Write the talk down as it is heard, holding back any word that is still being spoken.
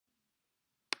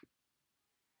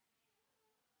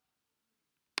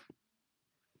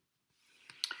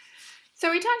So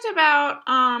we talked about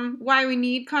why we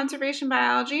need conservation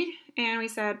biology, and we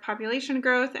said population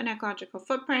growth and ecological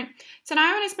footprint. So now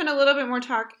I want to spend a little bit more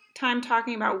time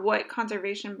talking about what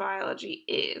conservation biology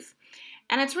is.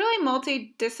 And it's really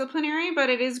multidisciplinary, but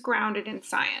it is grounded in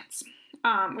science,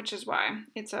 which is why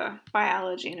it's a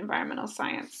biology and environmental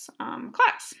science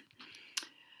class.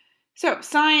 So,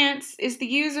 science is the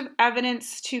use of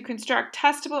evidence to construct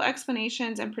testable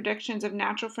explanations and predictions of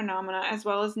natural phenomena, as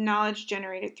well as knowledge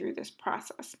generated through this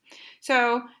process.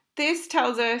 So, this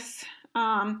tells us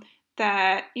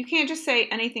that you can't just say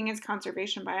anything is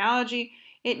conservation biology.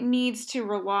 It needs to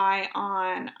rely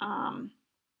on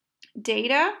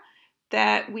data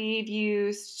that we've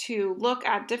used to look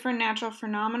at different natural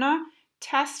phenomena,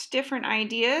 test different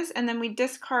ideas, and then we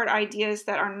discard ideas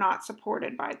that are not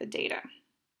supported by the data.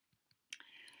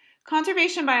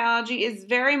 Conservation biology is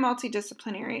very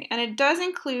multidisciplinary, and it does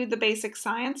include the basic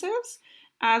sciences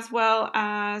as well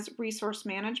as resource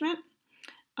management.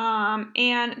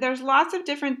 And there's lots of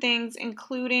different things,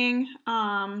 including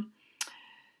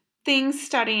things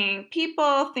studying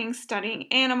people, things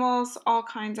studying animals, all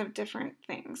kinds of different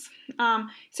things.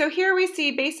 So here we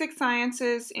see basic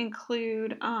sciences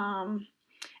include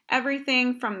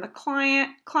everything from the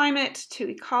climate to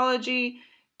ecology,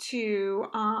 to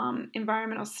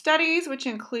environmental studies, which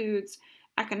includes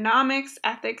economics,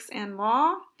 ethics, and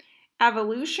law.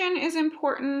 Evolution is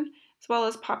important, as well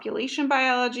as population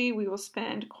biology. We will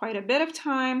spend quite a bit of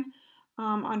time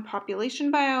on population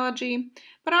biology,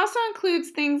 but also includes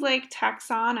things like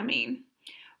taxonomy.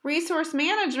 Resource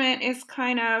management is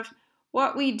kind of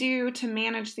what we do to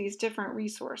manage these different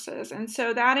resources, and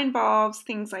so that involves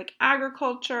things like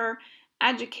agriculture,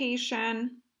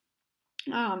 education,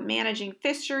 managing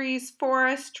fisheries,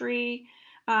 forestry,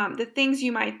 the things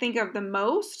you might think of the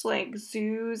most, like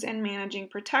zoos and managing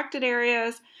protected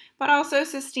areas, but also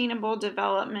sustainable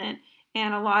development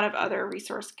and a lot of other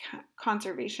resource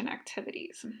conservation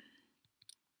activities.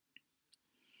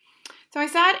 So I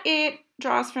said it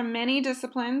draws from many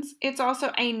disciplines. It's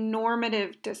also a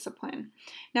normative discipline.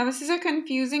 Now this is a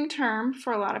confusing term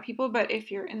for a lot of people, but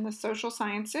if you're in the social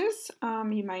sciences,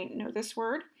 you might know this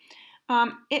word.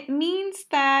 It means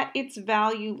that it's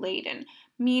value laden,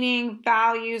 meaning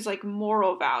values like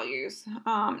moral values,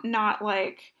 not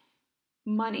like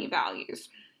money values.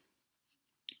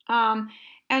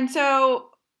 And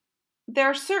so there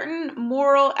are certain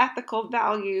moral, ethical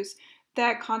values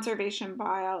that conservation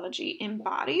biology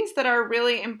embodies that are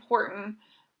really important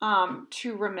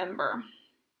to remember.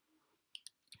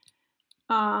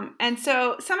 And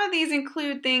so some of these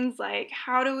include things like,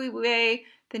 how do we weigh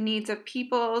the needs of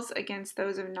peoples against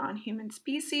those of non-human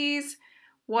species?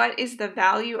 What is the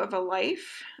value of a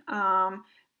life,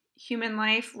 human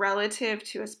life relative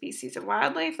to a species of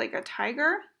wildlife like a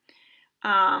tiger?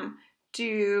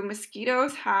 Do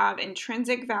mosquitoes have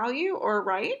intrinsic value or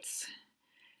rights?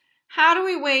 How do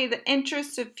we weigh the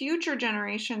interests of future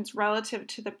generations relative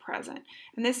to the present?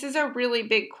 And this is a really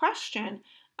big question.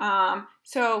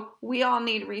 So we all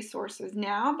need resources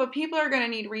now, but people are going to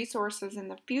need resources in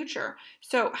the future.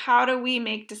 So how do we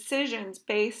make decisions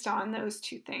based on those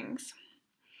two things?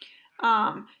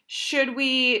 Should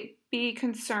we be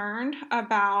concerned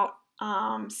about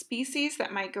species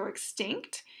that might go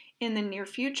extinct in the near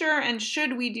future, and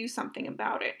should we do something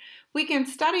about it? We can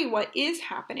study what is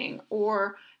happening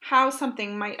or how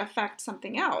something might affect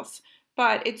something else,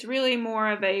 but it's really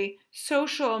more of a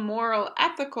social, moral,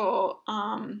 ethical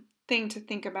thing to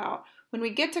think about. When we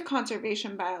get to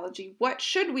conservation biology, what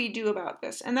should we do about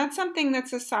this? And that's something that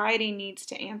society needs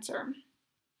to answer.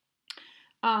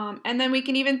 And then we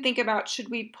can even think about,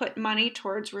 should we put money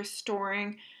towards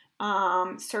restoring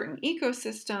certain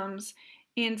ecosystems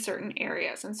in certain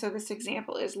areas? And so this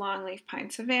example is longleaf pine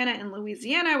savanna in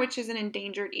Louisiana, which is an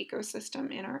endangered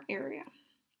ecosystem in our area.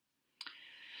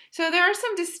 So there are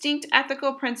some distinct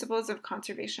ethical principles of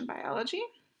conservation biology,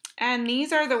 and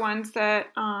these are the ones that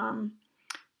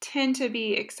tend to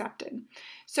be accepted.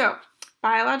 So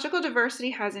biological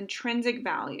diversity has intrinsic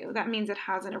value. That means it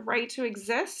has a right to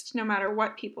exist no matter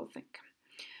what people think.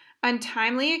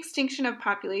 Untimely extinction of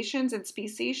populations and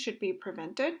species should be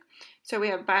prevented. So we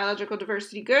have biological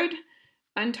diversity good,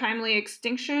 untimely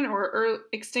extinction or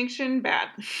extinction bad.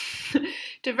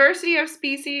 Diversity of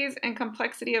species and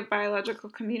complexity of biological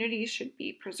communities should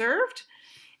be preserved.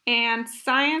 And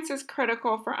science is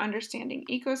critical for understanding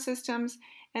ecosystems,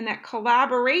 and that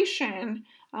collaboration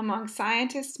among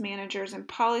scientists, managers, and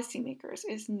policymakers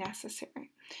is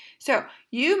necessary. So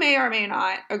you may or may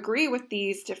not agree with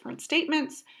these different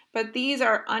statements, but these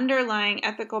are underlying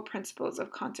ethical principles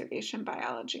of conservation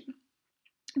biology.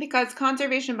 Because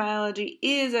conservation biology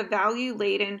is a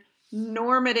value-laden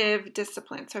normative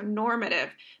discipline. So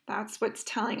normative, that's what's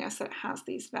telling us that it has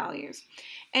these values.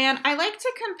 And I like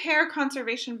to compare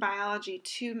conservation biology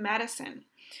to medicine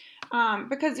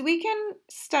because we can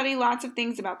study lots of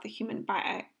things about the human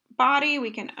body.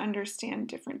 We can understand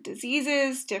different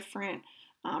diseases, different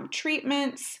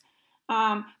treatments.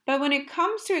 But when it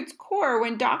comes to its core,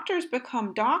 when doctors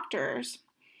become doctors,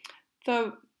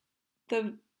 the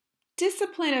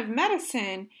discipline of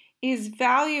medicine is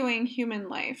valuing human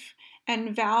life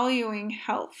and valuing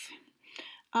health.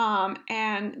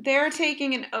 And they're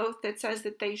taking an oath that says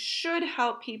that they should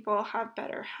help people have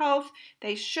better health.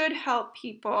 They should help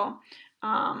people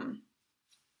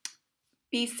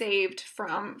be saved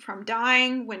from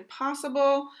dying when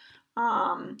possible,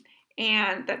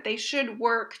 and that they should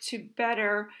work to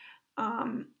better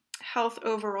health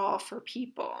overall for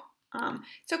people.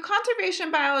 So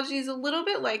conservation biology is a little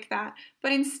bit like that,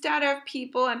 but instead of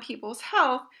people and people's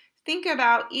health, think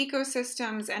about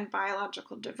ecosystems and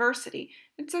biological diversity.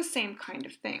 It's the same kind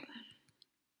of thing.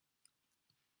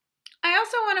 I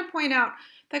also want to point out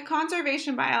that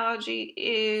conservation biology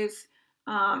is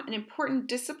an important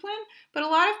discipline, but a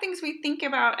lot of things we think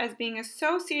about as being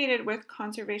associated with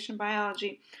conservation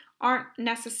biology aren't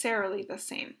necessarily the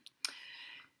same.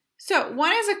 So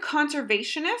one is a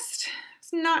conservationist.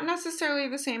 It's not necessarily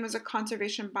the same as a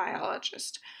conservation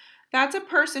biologist. That's a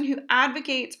person who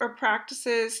advocates or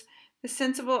practices the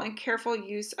sensible and careful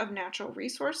use of natural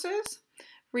resources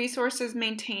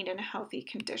maintained in a healthy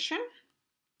condition.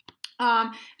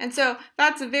 And so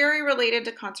that's very related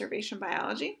to conservation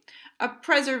biology. A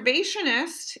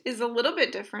preservationist is a little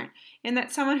bit different in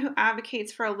that someone who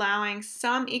advocates for allowing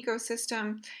some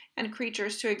ecosystem and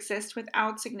creatures to exist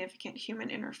without significant human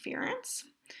interference.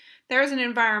 There's an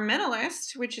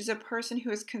environmentalist, which is a person who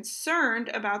is concerned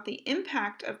about the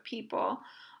impact of people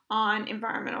on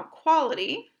environmental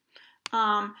quality.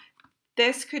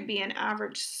 This could be an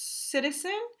average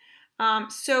citizen.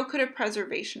 So could a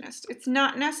preservationist. It's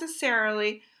not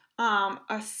necessarily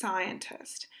a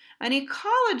scientist. An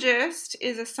ecologist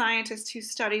is a scientist who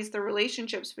studies the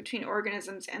relationships between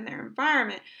organisms and their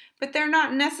environment, but they're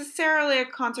not necessarily a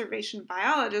conservation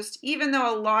biologist, even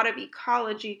though a lot of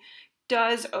ecology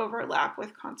does overlap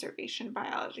with conservation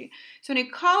biology. So an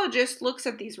ecologist looks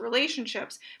at these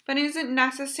relationships, but isn't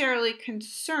necessarily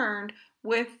concerned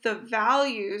with the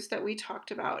values that we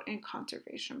talked about in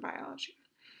conservation biology.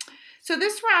 So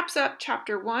this wraps up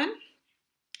chapter 1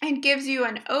 and gives you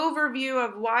an overview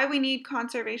of why we need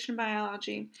conservation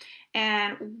biology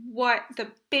and what the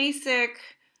basic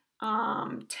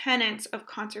tenets of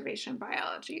conservation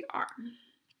biology are.